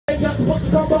chance to bust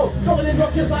the combo. Coming in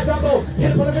rock just like Rambo.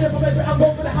 Hit upon a minute from every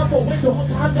angle with a handle. Way too hot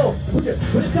to handle. With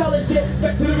a style skip,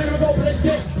 back to the rhythm of open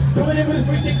skip. Coming in with a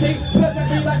 360,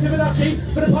 perfectly like Fibonacci.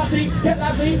 For the party, get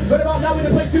lively. Right about now in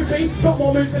the place to be. Got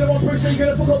more moves than I want Bruce Lee.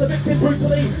 Gonna fuck up the victim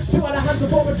brutally. Two out of hands to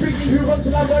form a treaty. Who runs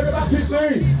the land we're about to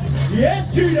see?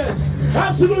 Yes, Judas!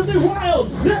 Absolutely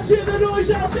wild! Let's hear the noise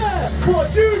out there for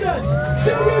Judas,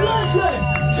 the relentless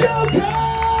Joker!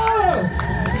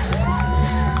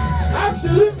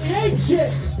 Absolutely ape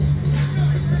shit!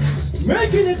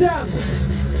 Making a dance!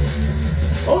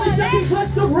 Only seconds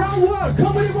left of round one.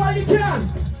 Come with it while you can.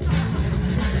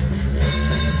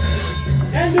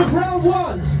 End of round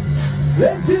one.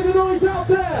 Let's hear the noise out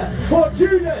there for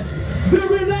Judas, the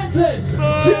relentless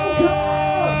Joker!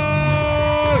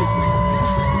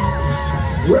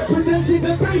 Representing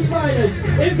the Bassliners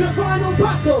in the final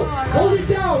battle. Hold it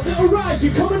down, little Rise,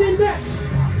 you're coming in next.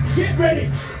 Get ready.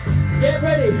 Get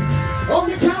ready. On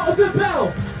the count of the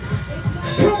bell.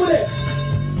 Come with it.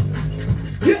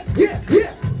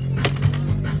 Yeah.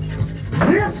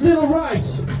 Yes, Little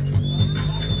Rice.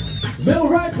 Little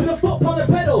Rice with a foot on the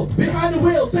pedal, behind the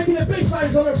wheel, taking the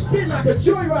Basslines on a spin like a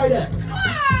joyrider.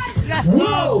 Yes,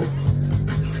 whoa!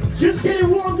 Just getting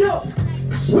warmed up.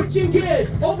 Switching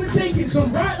gears, overtaking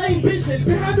some right lane business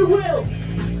behind the wheel.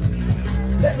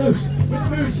 Let loose with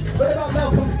the moves. What about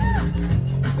Malcolm?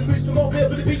 The moves from Mobile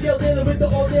with the big girl dealing with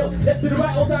the ordeal. Left to the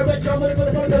right, all direction. I'm gonna go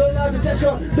to the live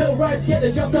session. Little Rice get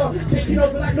the job done. Taking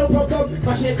over like no problem.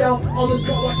 Mashing it down on the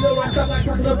spot. Watch Little Rice stop like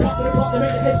cracking the pot with the pot. They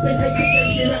make the head spin.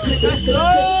 Hey, let's go!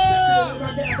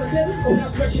 Oh, now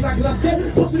stretching like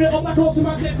elastic. Busting it up like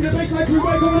automatic for the baseline through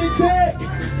way going in sick.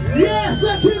 Yes,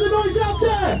 let's hear the noise out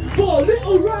there for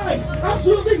Little Rice,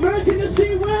 absolutely making the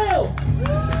sea whale.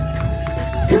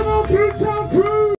 Come on, Boomtown crew.